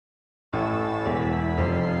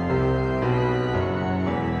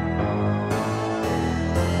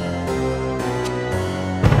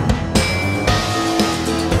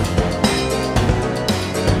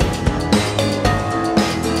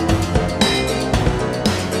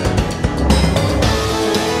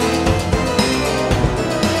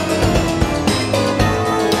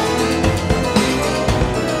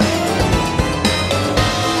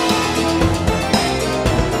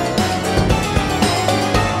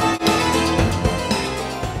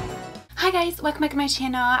guys, welcome back to my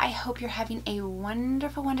channel. I hope you're having a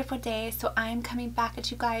wonderful, wonderful day. So I'm coming back at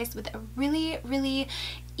you guys with a really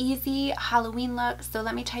easy Halloween look. So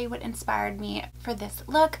let me tell you what inspired me for this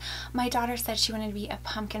look. My daughter said she wanted to be a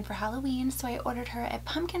pumpkin for Halloween, so I ordered her a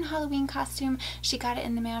pumpkin Halloween costume. She got it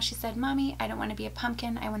in the mail. She said, "Mommy, I don't want to be a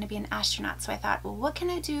pumpkin. I want to be an astronaut." So I thought, well, what can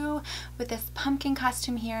I do with this pumpkin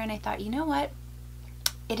costume here? And I thought, you know what?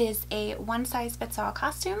 It is a one-size-fits-all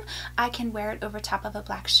costume. I can wear it over top of a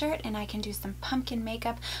black shirt and I can do some pumpkin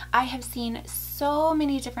makeup. I have seen so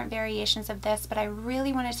many different variations of this, but I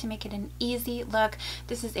really wanted to make it an easy look.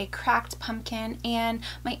 This is a cracked pumpkin and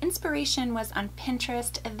my inspiration was on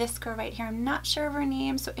Pinterest. This girl right here, I'm not sure of her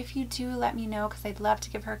name, so if you do, let me know because I'd love to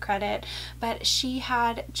give her credit. But she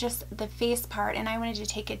had just the face part and I wanted to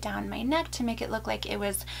take it down my neck to make it look like it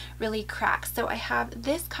was really cracked. So I have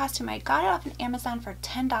this costume. I got it off of Amazon for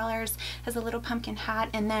 $10 as a little pumpkin hat,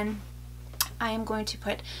 and then I am going to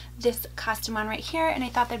put this costume on right here, and I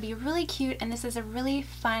thought that'd be really cute, and this is a really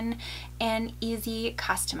fun and easy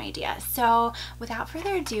costume idea. So without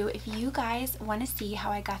further ado, if you guys want to see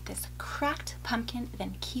how I got this cracked pumpkin,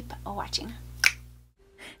 then keep watching.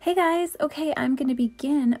 Hey guys, okay, I'm going to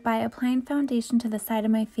begin by applying foundation to the side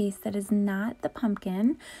of my face that is not the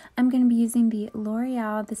pumpkin. I'm going to be using the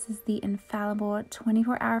L'Oreal. This is the Infallible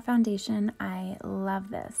 24-Hour Foundation. I love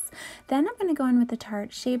this. Then I'm going to go in with the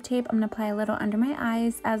Tarte Shape Tape. I'm going to apply a little under my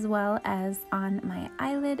eyes as well as on my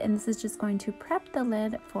eyelid, and this is just going to prep the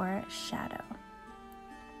lid for shadow.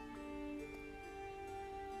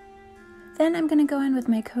 Then I'm going to go in with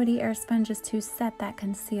my Coty Airspun just to set that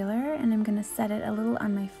concealer, and I'm going to set it a little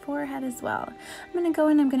on my forehead as well. I'm going to go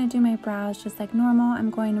in, I'm going to do my brows just like normal. I'm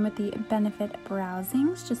going in with the Benefit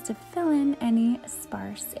Browsings just to fill in any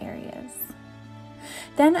sparse areas.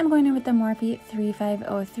 Then I'm going in with the Morphe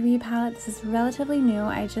 3503 palette. This is relatively new.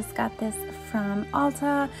 I just got this from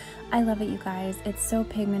Ulta. I love it, you guys. It's so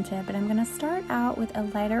pigmented, but I'm going to start out with a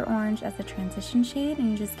lighter orange as a transition shade,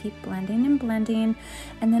 and you just keep blending and blending,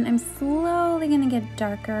 and then I'm slowly going to get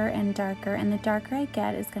darker and darker, and the darker I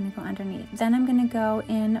get is going to go underneath. Then I'm going to go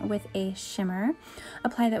in with a shimmer,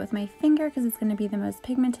 apply that with my finger because it's going to be the most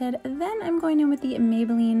pigmented. Then I'm going in with the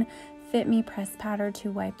Maybelline Fit Me Press Powder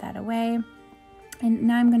to wipe that away. And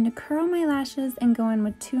now I'm going to curl my lashes and go in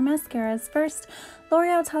with two mascaras. First,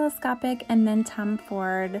 L'Oreal Telescopic, and then Tom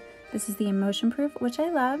Ford. This is the Emotion Proof, which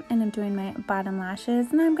I love, and I'm doing my bottom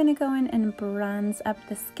lashes. Now I'm going to go in and bronze up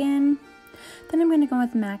the skin. Then I'm going to go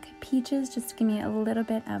with MAC Peaches just to give me a little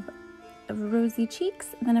bit of rosy cheeks.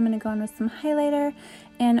 Then I'm going to go in with some highlighter,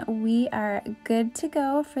 and we are good to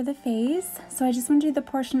go for the face. So I just want to do the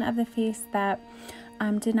portion of the face that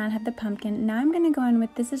did not have the pumpkin. Now I'm going to go in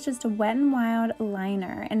with, this is just a Wet n Wild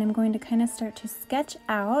liner, and I'm going to kind of start to sketch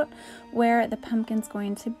out where the pumpkin's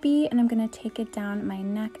going to be, and I'm going to take it down my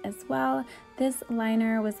neck as well. This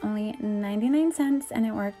liner was only 99 cents and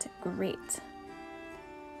it worked great.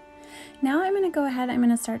 Now I'm going to go ahead, I'm going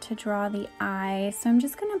to start to draw the eye. So I'm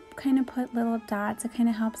just going to kind of put little dots. It kind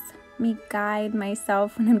of helps me guide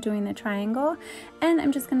myself when I'm doing the triangle, and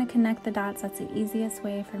I'm just going to connect the dots. That's the easiest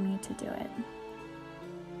way for me to do it.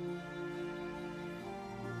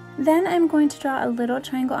 Then I'm going to draw a little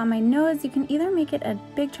triangle on my nose. You can either make it a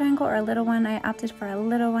big triangle or a little one. I opted for a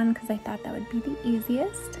little one because I thought that would be the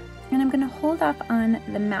easiest. And I'm going to hold off on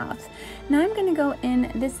the mouth. Now I'm going to go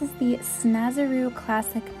in, this is the Snazaroo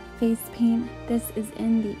Classic Face Paint. This is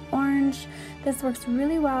in the orange. This works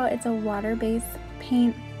really well. It's a water-based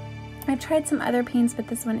paint. I've tried some other paints, but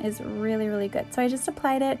this one is really good. So I just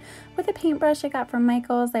applied it with a paintbrush I got from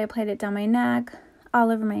Michaels. I applied it down my neck, all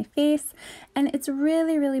over my face, and it's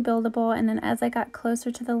really buildable. And then as I got closer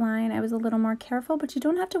to the line, I was a little more careful, but you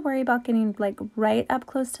don't have to worry about getting like right up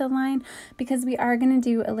close to the line because we are going to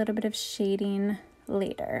do a little bit of shading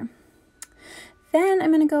later. Then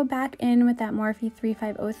I'm going to go back in with that Morphe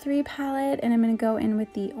 3503 palette, and I'm going to go in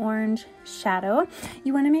with the orange shadow.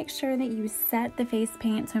 You want to make sure that you set the face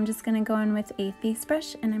paint, so I'm just going to go in with a face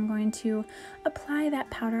brush, and I'm going to apply that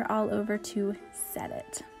powder all over to set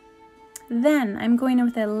it. Then I'm going in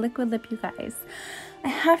with a liquid lip, you guys. I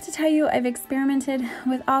have to tell you, I've experimented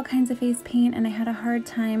with all kinds of face paint, and I had a hard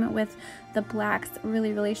time with the blacks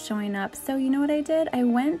really showing up. So you know what I did? I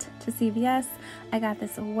went to CVS. I got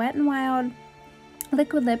this Wet n Wild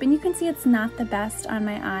liquid lip, and you can see it's not the best on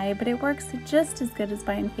my eye, but it works just as good as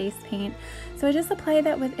buying face paint. So I just apply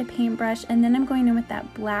that with a paintbrush, and then I'm going in with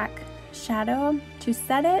that black shadow to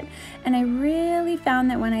set it, and I really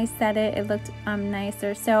found that when I set it, it looked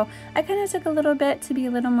nicer. So I kind of took a little bit to be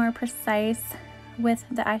a little more precise with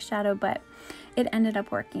the eyeshadow, but it ended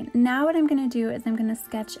up working. Now what I'm going to do is I'm going to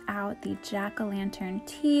sketch out the jack-o'-lantern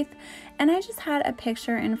teeth, and I just had a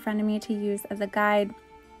picture in front of me to use as a guide.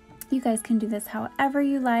 You guys can do this however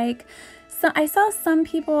you like. So I saw some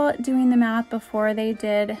people doing the math before they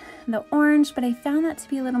did the orange, but I found that to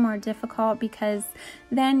be a little more difficult because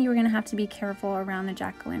then you were going to have to be careful around the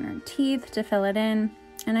jack-o'-lantern teeth to fill it in,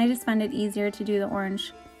 and I just found it easier to do the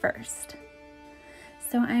orange first.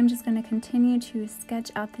 So I'm just going to continue to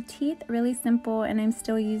sketch out the teeth, really simple, and I'm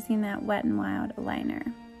still using that Wet n Wild liner.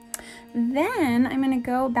 Then I'm going to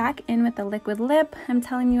go back in with the liquid lip. I'm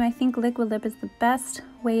telling you, I think liquid lip is the best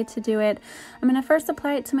way to do it. I'm going to first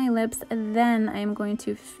apply it to my lips, then I'm going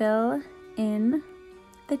to fill in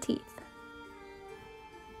the teeth.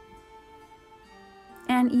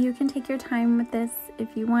 And you can take your time with this if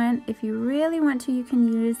you want. If you really want to, you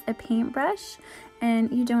can use a paintbrush,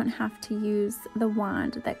 and you don't have to use the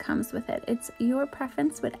wand that comes with it. It's your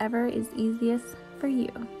preference, whatever is easiest for you.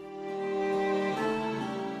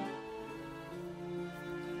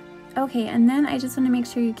 Okay, and then I just want to make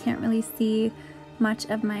sure you can't really see much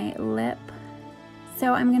of my lip.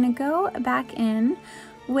 So I'm going to go back in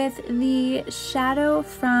with the shadow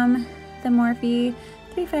from the Morphe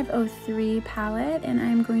 3503 palette, and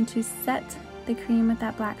I'm going to set the cream with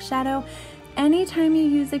that black shadow. Anytime you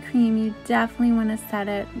use a cream, you definitely want to set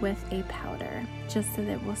it with a powder, just so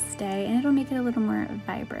that it will stay, and it'll make it a little more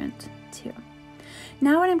vibrant too.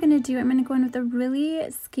 Now what I'm going to do, I'm going to go in with a really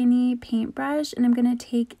skinny paintbrush, and I'm going to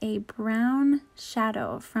take a brown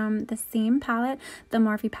shadow from the same palette. The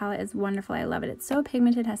Morphe palette is wonderful. I love it. It's so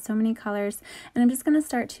pigmented, has so many colors, and I'm just going to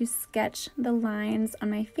start to sketch the lines on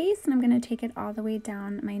my face, and I'm going to take it all the way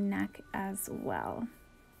down my neck as well.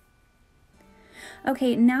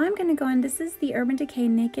 Okay, now I'm going to go in. This is the Urban Decay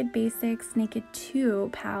Naked Basics Naked 2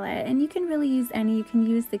 palette, and you can really use any. You can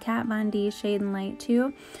use the Kat Von D Shade and Light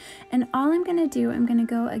too. And all I'm going to do, I'm going to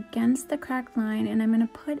go against the cracked line, and I'm going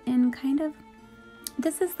to put in kind of,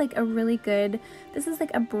 this is like a really good, this is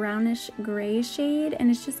like a brownish gray shade, and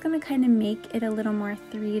it's just going to kind of make it a little more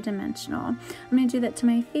three-dimensional. I'm going to do that to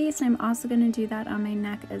my face, and I'm also going to do that on my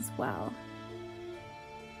neck as well.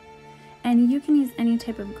 And you can use any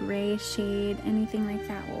type of gray shade, anything like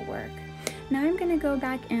that will work. Now I'm going to go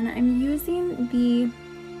back in. I'm using the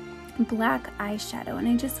black eyeshadow, and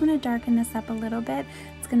I just want to darken this up a little bit.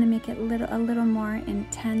 It's going to make it a little more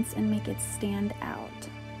intense and make it stand out.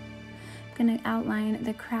 I'm going to outline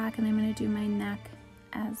the crack, and I'm going to do my neck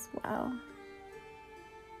as well.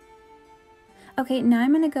 Okay, now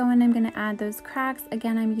I'm going to go in, I'm going to add those cracks.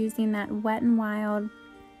 Again, I'm using that Wet n Wild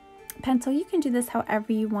pencil. You can do this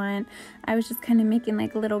however you want. I was just kind of making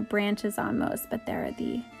like little branches almost, but there are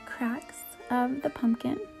the cracks of the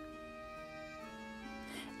pumpkin.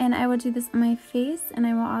 And I will do this on my face, and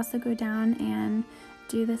I will also go down and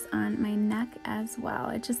do this on my neck as well.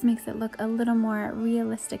 It just makes it look a little more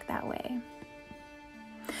realistic that way.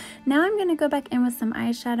 Now I'm going to go back in with some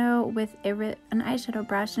eyeshadow with an eyeshadow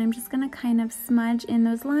brush, and I'm just going to kind of smudge in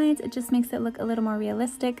those lines. It just makes it look a little more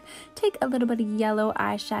realistic. Take a little bit of yellow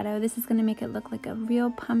eyeshadow. This is going to make it look like a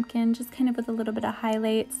real pumpkin, just kind of with a little bit of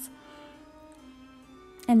highlights.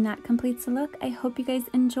 And that completes the look. I hope you guys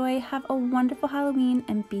enjoy. Have a wonderful Halloween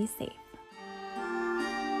and be safe.